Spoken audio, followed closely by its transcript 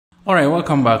All right,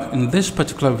 welcome back. In this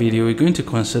particular video, we're going to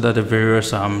consider the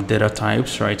various data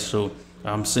types, right? So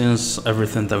since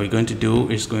everything that we're going to do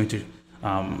is going to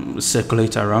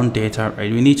circulate around data,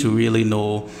 right, we need to really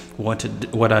know what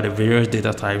are the various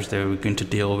data types that we're going to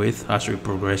deal with as we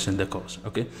progress in the course.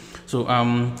 Okay, so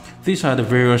these are the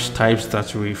various types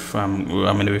that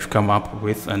we've come up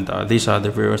with, and these are the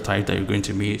various types that you're going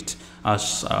to meet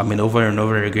as over and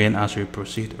over again as we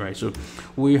proceed, right? So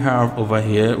we have over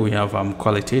here, we have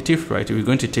qualitative, right? We're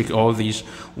going to take all these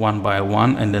one by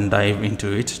one and then dive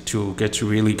into it to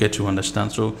really get to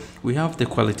understand. So we have the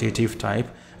qualitative type,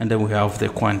 and then we have the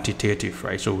quantitative,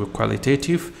 right? So we're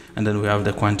qualitative, and then we have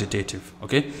the quantitative.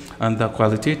 Okay, and the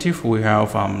qualitative, we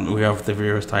have the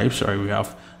various types, right? We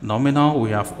have nominal, we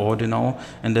have ordinal,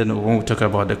 and then when we talk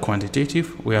about the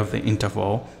quantitative, we have the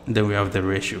interval, and then we have the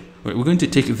ratio. We're going to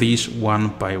take these one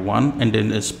by one and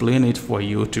then explain it for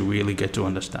you to really get to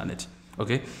understand it.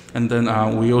 Okay, and then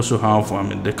we also have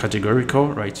the categorical,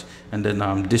 right? And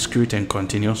then discrete and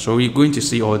continuous. So we're going to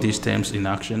see all these terms in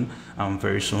action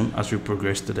very soon as we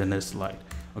progress to the next slide.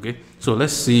 Okay, so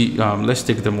let's see, let's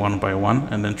take them one by one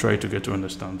and then try to get to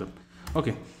understand them.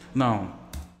 Okay, now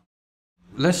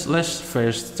let's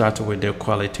first start with the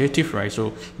qualitative, right?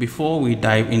 So before we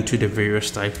dive into the various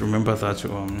types, remember that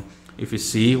if you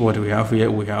see what we have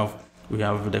here, we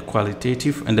have the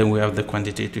qualitative and then we have the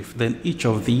quantitative. Then each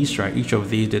of these, right, each of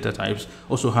these data types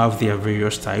also have their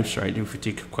various types, right? If you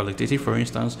take qualitative, for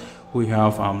instance, we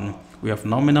have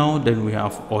nominal, then we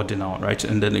have ordinal, right?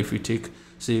 And then if you take,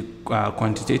 say,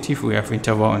 quantitative, we have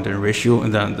interval and then ratio,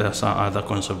 and then there's other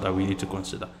concept that we need to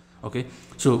consider. Okay,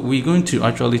 so we're going to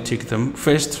actually take them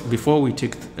first before we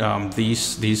take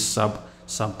these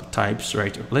subtypes,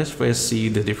 right? Let's first see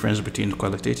the difference between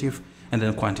qualitative and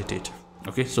then quantitative.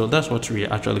 Okay, so that's what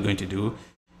we're actually going to do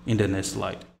in the next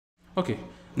slide. Okay,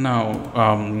 now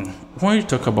when we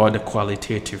talk about the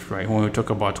qualitative, right, when we talk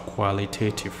about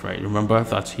qualitative, right, remember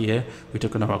that here we're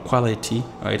talking about quality,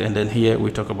 right, and then here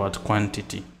we talk about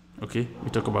quantity. Okay,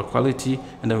 we talk about quality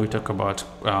and then we talk about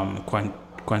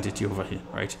quantity over here,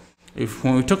 right?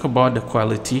 When we talk about the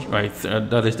quality, right,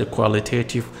 that is the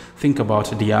qualitative, think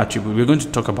about the attribute. We're going to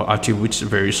talk about attributes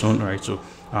very soon, right? So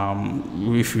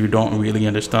if you don't really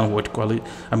understand what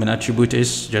attribute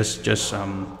is, just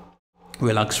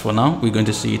relax for now. We're going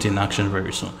to see it in action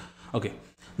very soon. Okay,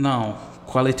 now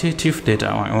qualitative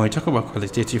data, when we talk about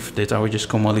qualitative data, we just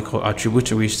commonly call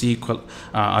attribute. We see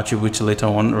attributes later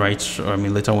on, right? So,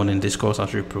 later on in this course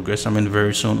as we progress,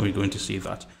 very soon we're going to see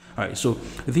that. All right, so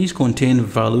these contain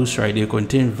values, right? They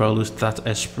contain values that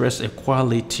express a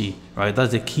quality, right?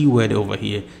 That's the key word over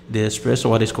here. They express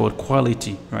what is called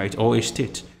quality, right? Or a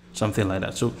state, something like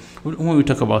that. So when we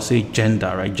talk about, say,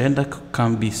 gender, right? Gender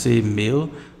can be, say, male,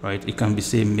 right? It can be,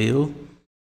 say, male,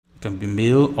 it can be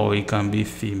male, or it can be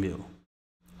female.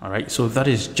 All right, so that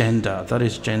is gender. That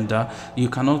is gender. You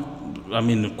cannot,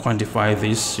 quantify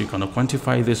this. You cannot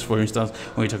quantify this. For instance,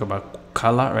 when we talk about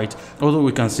color, right? Although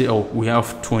we can say, oh, we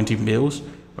have 20 males,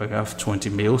 we have 20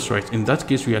 males, right? In that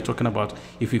case, we are talking about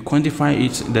if you quantify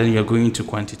it, then you're going to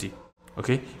quantity.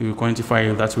 Okay, if you quantify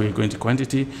it, that's where you're going to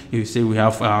quantity. If you say we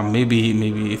have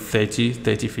maybe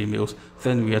 30 females,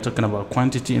 then we are talking about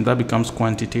quantity, and that becomes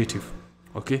quantitative.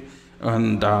 Okay.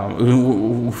 And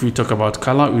if we talk about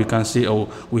color, we can say, oh,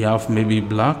 we have maybe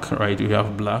black, right? We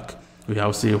have black, we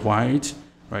have, say, white,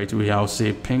 right? We have,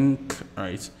 say, pink,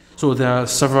 right? So there are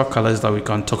several colors that we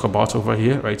can talk about over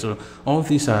here, right? So all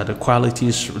these are the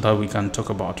qualities that we can talk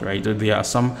about, right? There are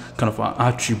some kind of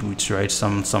attributes, right?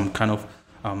 Some kind of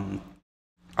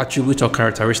attributes or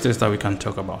characteristics that we can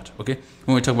talk about. Okay,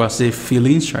 when we talk about, say,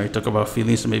 feelings, right? Talk about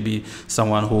feelings, maybe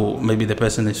maybe the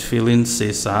person is feeling,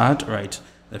 say, sad, right?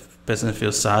 The person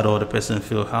feels sad or the person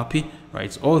feels happy,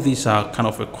 right? All these are kind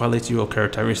of a quality or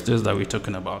characteristics that we're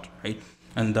talking about, right?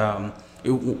 And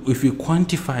if you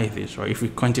quantify this, right? If we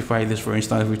quantify this, for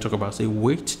instance, if we talk about, say,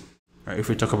 weight, right? If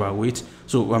we talk about weight,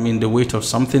 so the weight of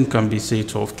something can be, say,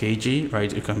 12 kg,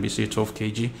 right? It can be, say, 12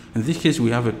 kg. In this case, we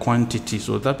have a quantity,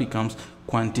 so that becomes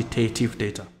quantitative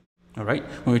data. All right.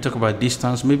 When we talk about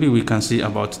distance, maybe we can say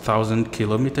about 1,000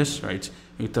 kilometers, right?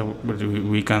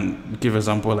 We can give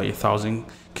example like 1,000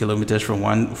 kilometers from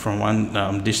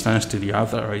one distance to the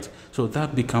other, right? So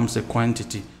that becomes a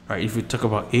quantity, right? If we talk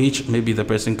about age, maybe the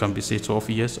person can be, say, 12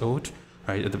 years old,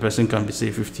 right? The person can be, say,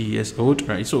 50 years old,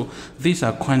 right? So these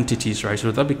are quantities, right?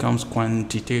 So that becomes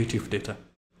quantitative data.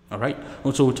 All right.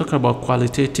 Also, we talk about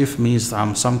qualitative means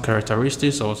some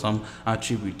characteristics or some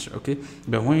attributes. Okay.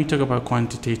 But when you talk about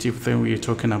quantitative, then we're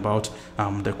talking about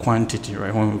the quantity,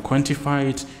 right? When we quantify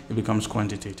it, it becomes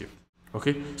quantitative.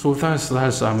 Okay. So that's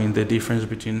the difference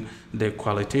between the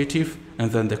qualitative and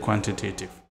then the quantitative.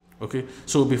 Okay,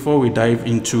 so before we dive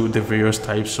into the various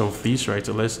types of these, right?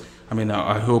 So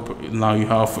I hope now you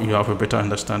have a better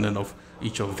understanding of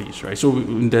each of these, right? So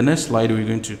in the next slide, we're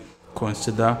going to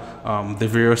consider the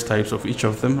various types of each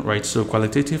of them, right? So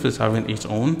qualitative is having its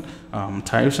own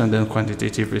types, and then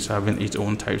quantitative is having its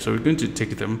own types. So we're going to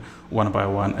take them one by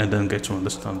one and then get to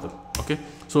understand them. Okay,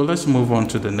 so let's move on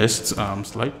to the next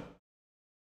slide.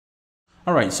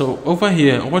 All right, so over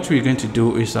here, what we're going to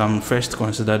do is first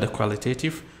consider the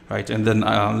qualitative, right? And then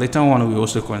later on, we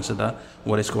also consider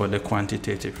what is called the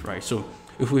quantitative, right? So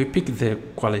if we pick the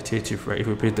qualitative, right? If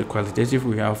we pick the qualitative,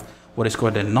 we have what is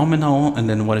called the nominal and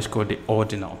then what is called the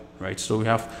ordinal, right? So we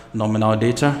have nominal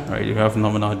data, right? We have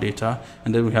nominal data,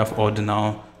 and then we have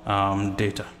ordinal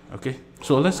data, okay?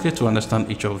 So let's get to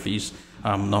understand each of these,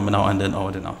 nominal and then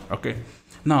ordinal, okay?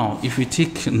 Now, if we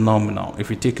take nominal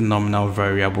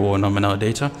variable or nominal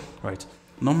data, right?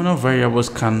 Nominal variables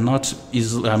cannot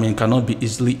be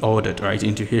easily ordered, right,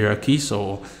 into hierarchy.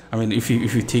 So, if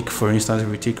you take, for instance, if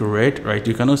we take red, right,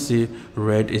 you cannot say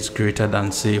red is greater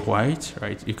than, say, white,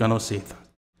 right? You cannot say that.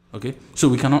 Okay, so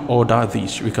we cannot order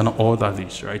these.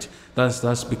 Right?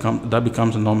 That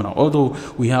becomes nominal. Although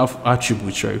we have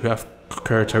attributes, right? We have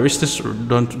characteristics.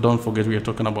 Don't forget we are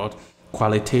talking about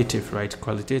qualitative, right?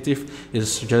 Qualitative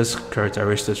is just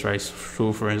characteristics, right?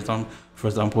 So for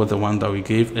example, the one that we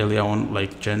gave earlier on,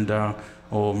 like gender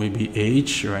or maybe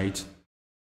age, right?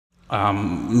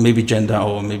 Maybe gender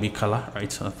or maybe color,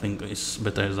 right? I think it's a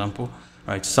better example,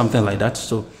 right? Something like that.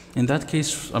 So in that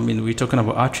case, we're talking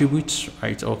about attributes,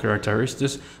 right, or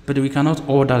characteristics, but we cannot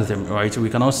order them, right? We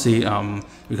cannot say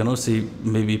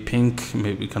maybe pink.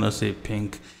 Maybe we cannot say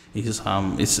pink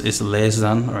is less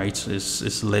than, right?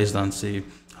 It's less than, say,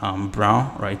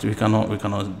 brown, right? We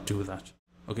cannot do that.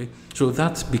 Okay, so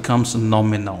that becomes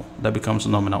nominal.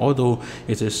 Although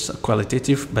it is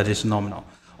qualitative, but it's nominal.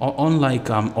 Unlike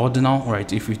ordinal,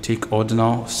 right? If we take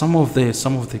ordinal, some of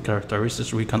the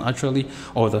characteristics we can actually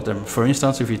order them. For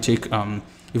instance, if you take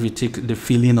the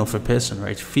feeling of a person,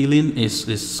 right? Feeling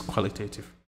is qualitative.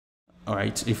 All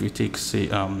right. If you take, say,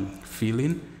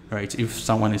 feeling, right? If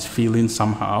someone is feeling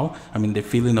somehow, the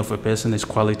feeling of a person is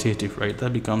qualitative, right?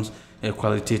 That becomes a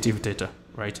qualitative data,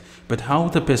 right? But how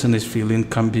the person is feeling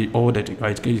can be ordered,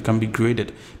 right? It can be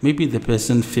graded. Maybe the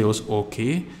person feels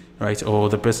okay, right? Or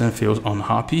the person feels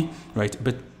unhappy, right?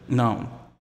 But now,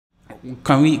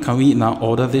 can we now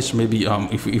order this? Maybe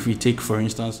if we take, for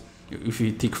instance, if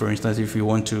you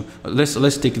want to,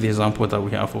 let's take the example that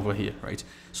we have over here, right?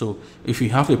 So if you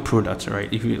have a product,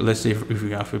 right? Let's say if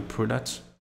you have a product,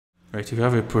 right? If you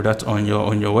have a product on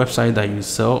your website that you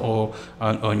sell, or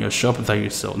on your shop that you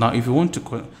sell. Now, if you want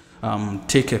to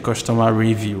take a customer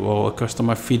review or a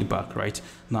customer feedback, right?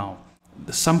 Now,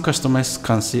 some customers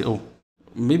can say, oh,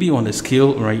 maybe on a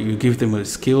scale, right? You give them a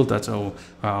scale that,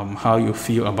 how you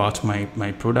feel about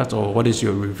my product, or what is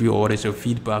your review, or what is your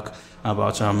feedback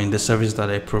about the service that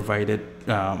I provided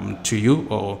to you,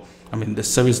 or the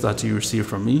service that you receive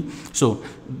from me. So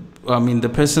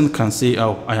the person can say,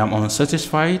 oh, I am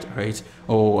unsatisfied, right?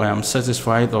 Or I am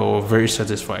satisfied, or very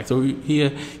satisfied. So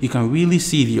here you can really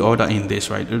see the order in this,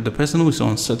 right? The person who is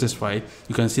unsatisfied,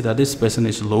 you can see that this person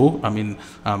is low.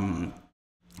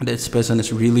 This person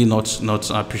is really not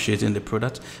appreciating the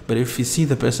product. But if you see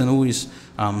the person who is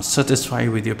satisfied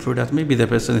with your product, maybe the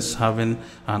person is having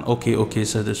an okay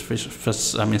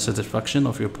satisfaction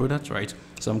of your product, right?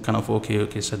 Some kind of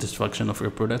okay satisfaction of your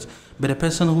product. But a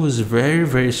person who is very,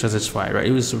 very satisfied, right?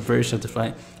 Who is very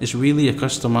satisfied, is really a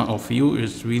customer of you,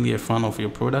 is really a fan of your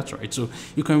product, right? So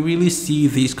you can really see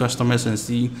these customers and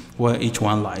see where each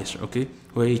one lies, okay?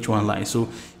 Where each one lies. So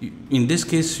in this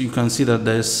case, you can see that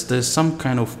there's some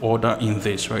kind of order in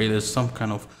this, right? There's some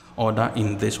kind of order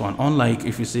in this one. Unlike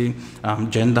if you say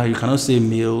gender, you cannot say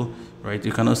male, right?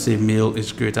 You cannot say male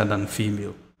is greater than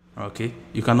female. Okay,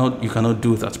 you cannot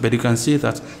do that, but you can say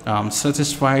that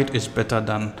satisfied is better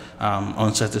than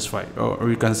unsatisfied, or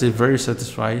you can say very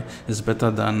satisfied is better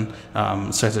than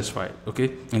satisfied.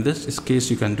 Okay, in this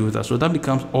case you can do that. So that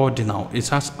becomes ordinal. It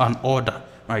has an order,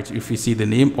 right? If you see the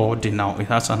name ordinal, it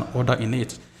has an order in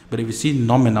it. But if you see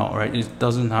nominal, right, it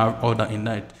doesn't have order in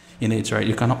it, right?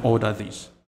 You cannot order these.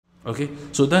 Okay,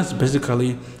 so that's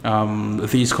basically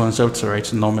these concepts,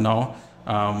 right? Nominal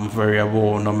variable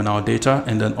or nominal data,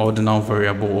 and then ordinal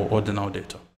variable or ordinal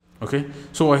data. Okay,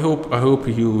 so I hope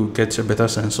you get a better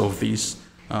sense of these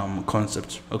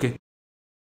concepts.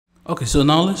 Okay, so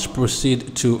now let's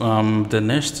proceed to the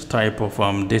next type of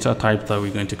data type that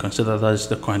we're going to consider. That is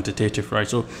the quantitative, right?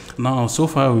 So now, so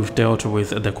far we've dealt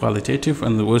with the qualitative,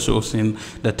 and we've also seen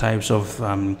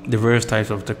the various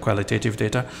types of the qualitative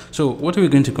data. So what we're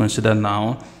going to consider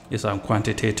now is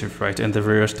quantitative, right? And the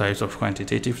various types of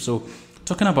quantitative. So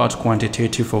talking about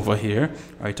quantitative over here,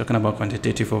 right? Talking about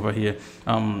quantitative over here,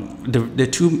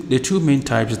 the two main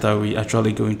types that we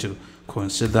actually going to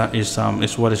consider is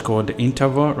what is called the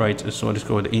interval, right? It's what is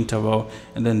called the interval,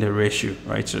 and then the ratio,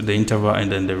 right? So the interval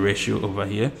and then the ratio over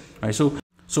here, right?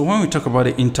 So when we talk about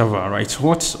the interval, right,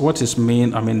 what is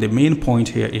main? I mean, the main point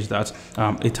here is that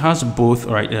it has both,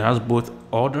 right? It has both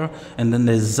order and then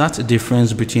the exact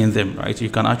difference between them, right? You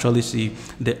can actually see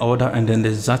the order and then the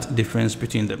exact difference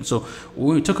between them. So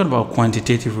when we're talking about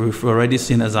quantitative, we've already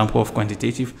seen an example of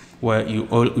quantitative where you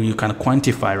can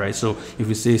quantify, right? So if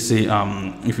you say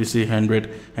if you say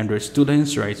 100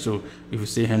 students, right? So if you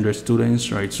say 100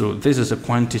 students, right? So this is a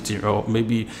quantity, or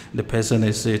maybe the person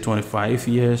is say 25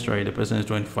 years, right? The person is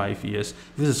 25 years.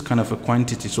 This is kind of a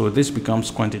quantity. So this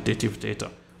becomes quantitative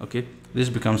data. Okay, this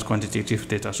becomes quantitative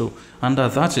data. So under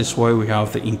that is why we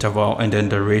have the interval and then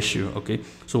the ratio. Okay,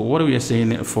 so what we are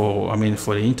saying for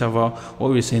the interval,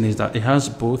 what we're saying is that it has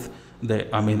both the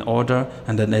order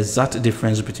and then the exact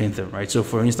difference between them, right? So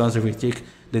for instance, if we take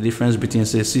the difference between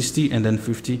say 60 and then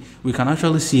 50, we can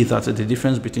actually see that the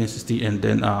difference between 60 and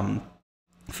then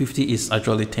 50 is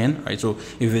actually 10, right? So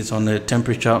if it's on the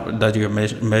temperature that you're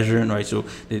measuring, right? So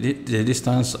the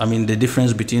distance, the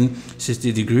difference between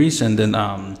 60 degrees and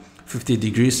then 50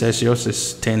 degrees Celsius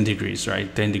is 10 degrees,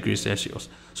 right? 10 degrees Celsius.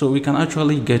 So we can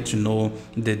actually get to know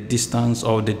the distance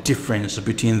or the difference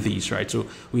between these, right? So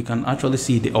we can actually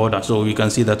see the order. So we can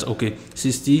see that, okay,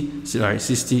 60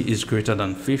 is greater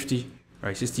than 50.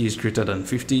 Right, 60 is greater than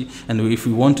 50, and if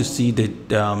we want to see the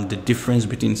difference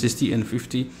between 60 and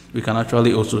 50, we can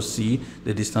actually also see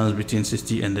the distance between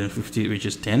 60 and then 50, which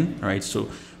is 10, right? So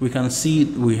we can see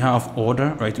we have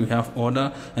order, right? We have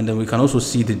order, and then we can also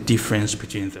see the difference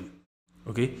between them.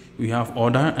 Okay, we have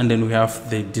order and then we have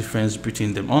the difference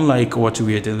between them, unlike what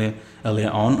we were doing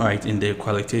earlier on, right, in the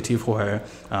qualitative, where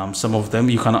some of them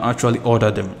you cannot actually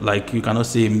order them. Like you cannot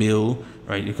say male,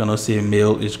 right? You cannot say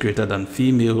male is greater than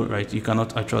female, right? You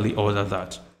cannot actually order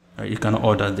that, right? You cannot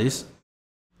order this.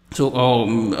 So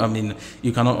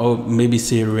you cannot, or maybe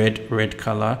say red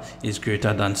color is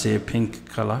greater than say pink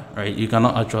color, right? You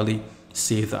cannot actually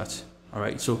say that. All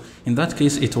right, so in that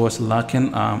case it was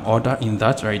lacking order in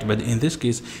that, right? But in this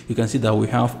case you can see that we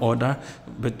have order,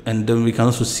 and then we can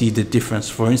also see the difference.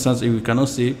 For instance, if we cannot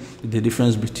see the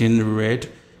difference between red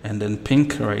and then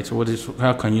pink, right?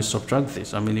 How can you subtract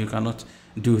this? You cannot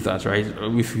do that, right?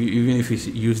 Even if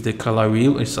you use the color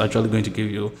wheel, it's actually going to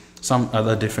give you some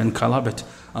other different color, but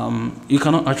you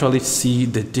cannot actually see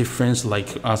the difference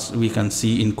like as we can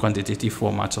see in quantitative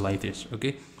format like this.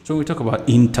 Okay, so we talk about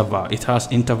interval. It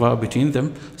has interval between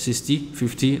them, 60,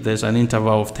 50. There's an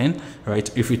interval of 10,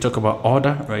 right? If we talk about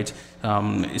order, right,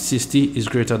 60 is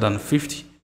greater than 50.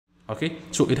 Okay,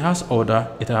 so it has order,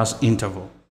 it has interval.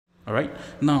 All right,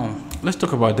 now let's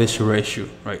talk about this ratio,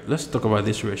 right? Let's talk about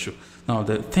this ratio. Now,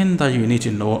 the thing that you need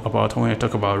to know about when you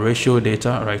talk about ratio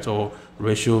data, right, or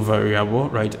ratio variable,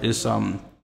 right, is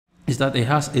that it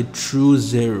has a true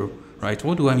zero, right?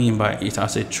 What do I mean by it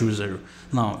has a true zero?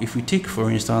 Now, if we take, for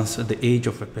instance, the age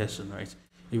of a person, right?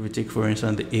 If we take, for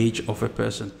instance, the age of a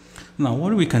person. Now,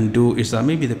 what we can do is that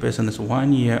maybe the person is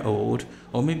 1 year old,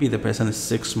 or maybe the person is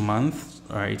 6 months,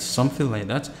 right? Something like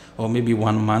that, or maybe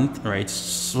 1 month, right?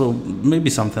 So maybe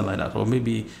something like that, or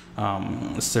maybe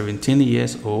 17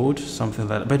 years old, something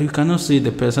like that. But you cannot say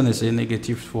the person is a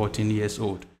negative 14 years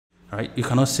old, right? You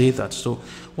cannot say that. So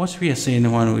what we are saying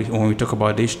when we talk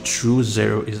about this true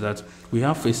zero is that we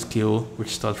have a scale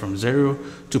which starts from 0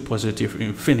 to positive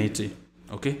infinity.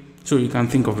 Okay, so you can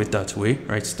think of it that way,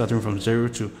 right? Starting from 0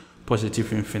 to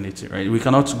positive infinity, right? We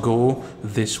cannot go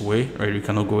this way, right? We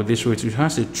cannot go this way. It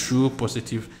has a true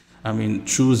positive,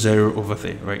 true zero over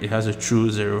there, right? It has a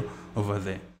true zero over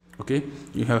there. Okay,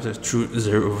 you have a true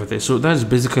zero over there. So that's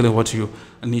basically what you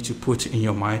need to put in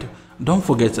your mind. Don't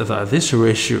forget that this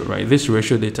ratio, right? This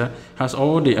ratio data has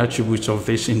all the attributes of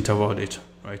this interval data,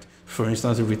 right? For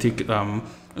instance, if we take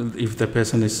if the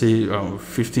person is say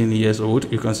 15 years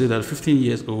old, you can see that 15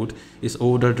 years old is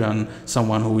older than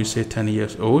someone who is say 10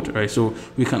 years old, right? So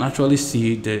we can actually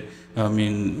see the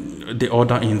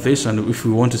order in this, and if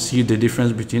we want to see the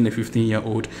difference between the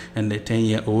 15-year-old and the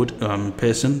 10-year-old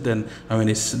person, then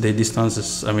it's the distance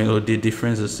is or the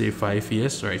difference is say 5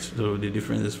 years, right? So the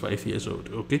difference is 5 years old.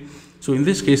 Okay, so in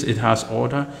this case it has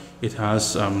order, it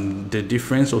has the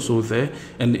difference also there,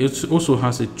 and it also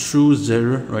has a true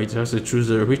zero, right? It has a true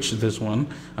zero, which this one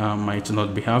might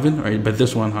not be having, right? But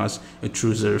this one has a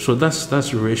true zero. So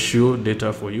that's ratio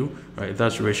data for you, right?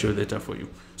 That's ratio data for you.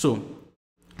 So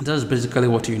that's basically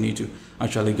what you need to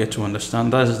actually get to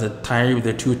understand. That is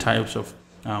the two types of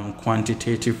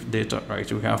quantitative data,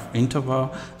 right? We have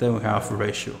interval, then we have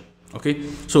ratio. Okay,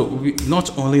 so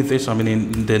not only this, I mean,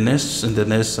 in the next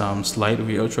slide,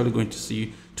 we're actually going to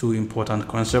see two important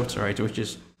concepts, right, which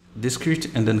is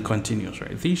discrete and then continuous,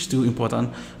 right? These two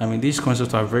important, I mean, these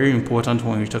concepts are very important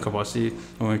when we talk about say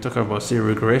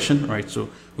regression, right? So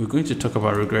we're going to talk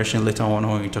about regression later on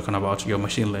when we're talking about your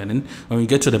machine learning. When we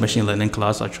get to the machine learning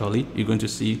class, actually, you're going to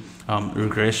see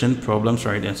regression problems,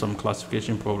 right, and some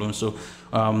classification problems. So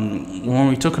when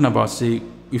we're talking about, say,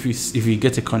 if you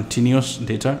get a continuous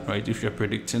data, right, if you're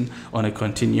predicting on a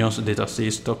continuous data, say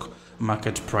stock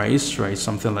market price, right,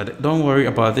 something like that, don't worry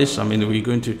about this. I mean, we're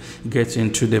going to get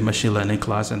into the machine learning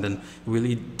class and then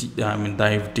really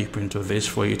dive deep into this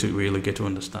for you to really get to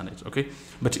understand it. Okay,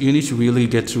 but you need to really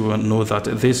get to know that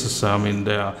this is when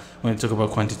you talk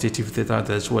about quantitative data,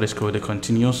 that's what is called the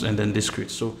continuous and then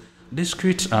discrete. So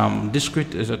discrete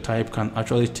as a type can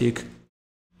actually take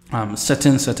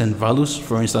certain values.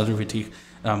 For instance, if we take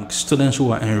students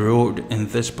who are enrolled in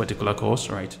this particular course,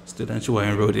 right? Students who are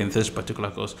enrolled in this particular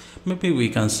course. Maybe we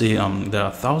can say there are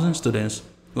 1,000 students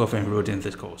who have enrolled in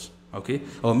this course, okay?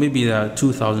 Or maybe there are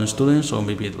 2,000 students, or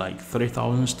maybe like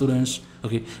 3,000 students,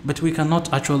 okay? But we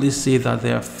cannot actually say that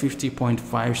there are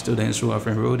 50.5 students who have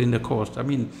enrolled in the course. I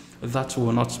mean, that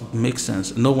will not make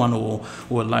sense. No one will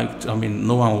like to, I mean,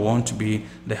 no one will want to be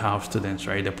the half students,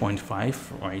 right? The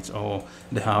 0.5, right? Or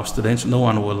the half students. No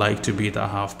one will like to be the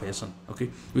half person, okay?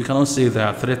 We cannot say there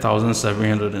are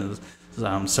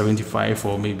 3,775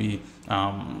 or maybe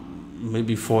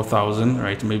 4,000,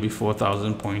 right? Maybe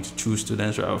 4,000.2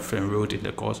 students who have enrolled in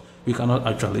the course. We cannot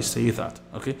actually say that,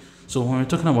 okay? So when we're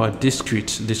talking about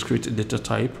discrete data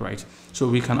type, right? So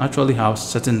we can actually have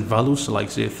certain values, like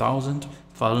say 1,000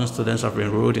 students have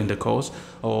enrolled in the course,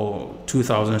 or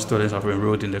 2,000 students have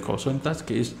enrolled in the course. So in that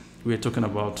case, we're talking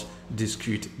about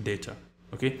discrete data.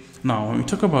 Okay. Now, when we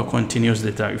talk about continuous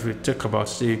data, if we talk about,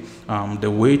 say,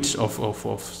 the weight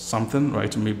of something,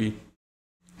 right? Maybe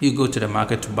you go to the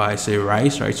market to buy, say,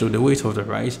 rice, right? So the weight of the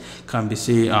rice can be,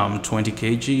 say, 20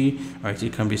 kg, right?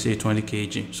 It can be, say, 20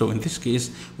 kg. So in this case,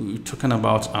 we're talking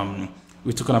about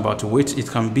weight. It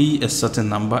can be a certain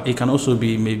number. It can also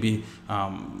be maybe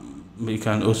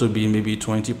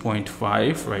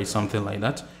 20.5, right? Something like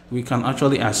that. We can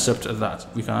actually accept that.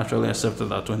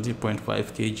 20.5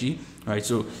 kg, right?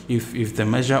 So if the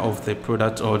measure of the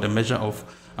product, or the measure of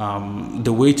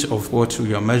the weight of what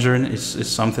we are measuring is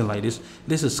something like this,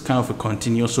 this is kind of a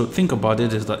continuous. So think about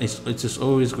it, is that it is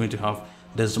always going to have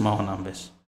decimal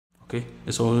numbers. Okay,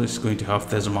 it's always going to have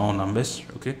decimal numbers.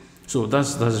 Okay, so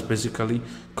that's basically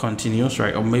continuous,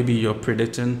 right? Or maybe you're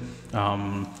predicting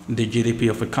the GDP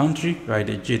of a country, right?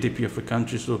 The GDP of a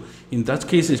country. So in that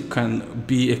case, it can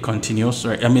be a continuous,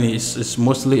 right? I mean, it's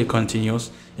mostly a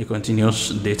continuous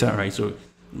data, right? So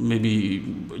maybe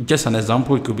just an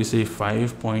example, it could be, say,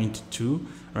 5.2,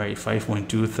 right?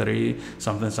 5.23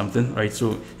 something, right?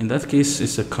 So in that case,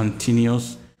 it's a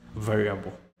continuous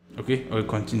variable, okay, or a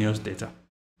continuous data.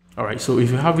 All right, so if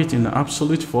you have it in an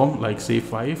absolute form, like say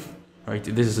 5, right,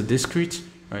 this is a discrete,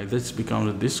 right, this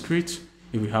becomes a discrete.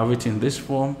 If you have it in this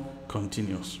form,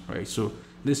 continuous, right? So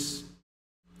this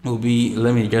will be,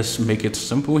 let me just make it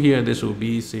simple here. This will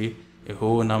be, say, a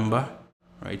whole number,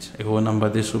 right? A whole number.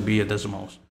 This will be a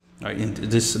decimals, right? In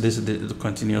the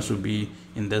continuous will be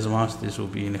in decimals. This will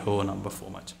be in a whole number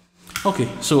format. Okay,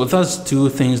 so that's two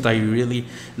things that you really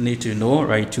need to know,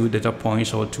 right? Two data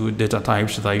points or two data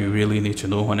types that you really need to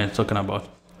know when I'm talking about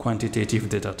quantitative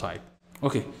data type.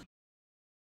 Okay.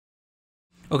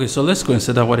 Okay, so let's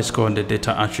consider what is called the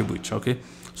data attribute. Okay,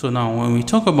 so now when we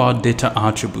talk about data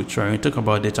attributes, right? When we talk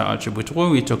about data attributes,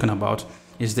 what we're talking about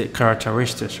is the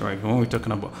characteristics, right? When we're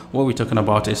talking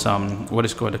about is what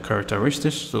is called the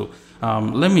characteristics. So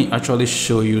let me actually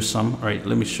show you some, right?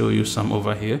 Let me show you some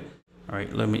over here. All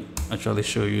right, let me actually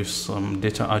show you some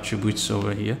data attributes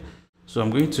over here. So I'm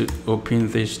going to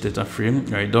open this data frame,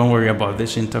 right? Don't worry about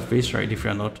this interface, right? If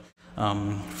you're not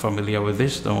familiar with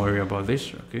this, don't worry about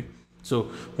this, okay?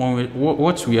 So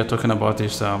what we are talking about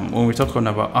is when we're talking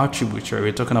about attributes, right?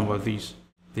 We're talking about these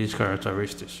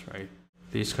characteristics, right?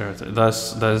 These characters.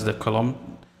 That's the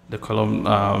column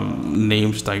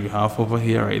names that you have over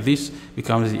here, right? This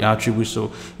becomes the attribute.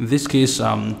 So in this case,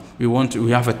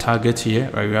 we have a target here,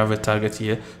 right? We have a target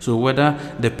here. So whether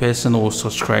the person will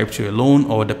subscribe to a loan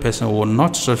or the person will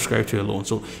not subscribe to a loan.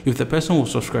 So if the person will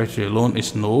subscribe to a loan,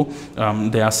 it's no.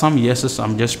 There are some yeses.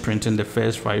 I'm just printing the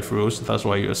first 5 rows. That's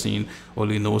why you're seeing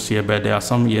only no's here, but there are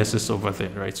some yeses over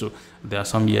there, right? So there are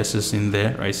some yeses in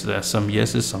there, right? So there are some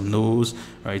yeses, some no's,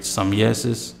 right? Some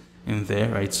yeses in there,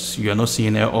 right? So you're not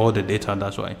seeing all the data,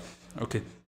 that's why. Okay,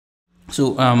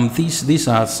 So these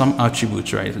are some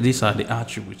attributes, right? These are the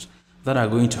attributes that are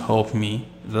going to help me,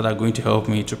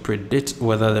 to predict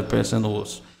whether the person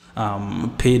was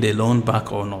paid a loan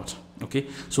back or not. Okay,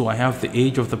 so I have the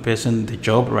age of the person, the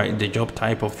job, right? The job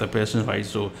type of the person, right?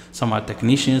 So some are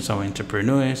technicians, some are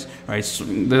entrepreneurs, right? So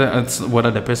that's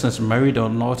whether the person is married or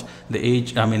not, the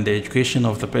age, I mean, the education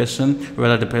of the person,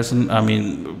 whether the person, I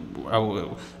mean,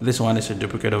 this one is a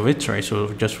duplicate of it, right?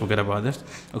 So just forget about this.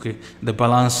 Okay, the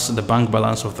balance, the bank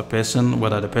balance of the person,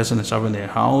 whether the person is having a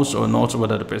house or not,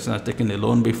 whether the person has taken a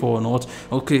loan before or not.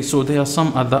 Okay, so there are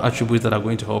some other attributes that are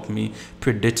going to help me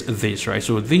predict this, right?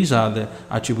 So these are the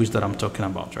attributes that I'm talking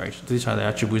about, right? These are the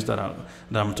attributes that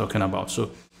I'm talking about. So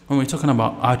when we're talking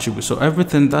about attributes, so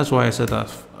everything, that's why I said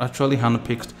I've actually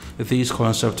handpicked these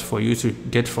concepts for you to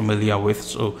get familiar with.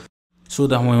 So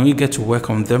that when we get to work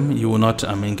on them, you will not,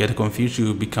 I mean, get confused. You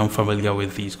will become familiar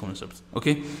with these concepts.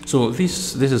 Okay. So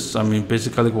this is, I mean,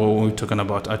 basically what we're talking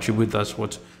about attribute. That's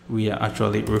what we are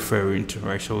actually referring to,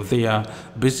 right? So they are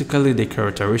basically the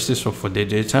characteristics of the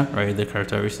data, right? The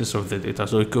characteristics of the data.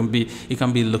 So it can be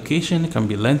location, it can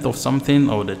be length of something,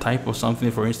 or the type of something.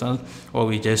 For instance, what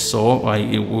we just saw,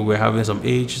 we were having some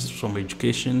age, some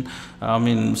education, I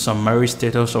mean, some marriage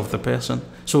status of the person.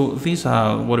 So these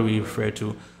are what we refer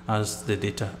to as the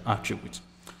data attributes.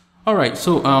 All right,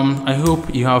 so I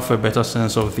hope you have a better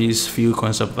sense of these few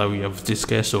concepts that we have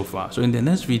discussed so far. So in the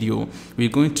next video, we're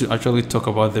going to actually talk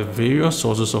about the various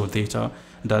sources of data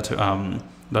that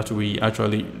that we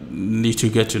actually need to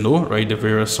get to know, right? The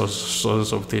various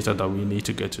sources of data that we need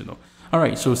to get to know. All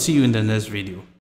right, so see you in the next video.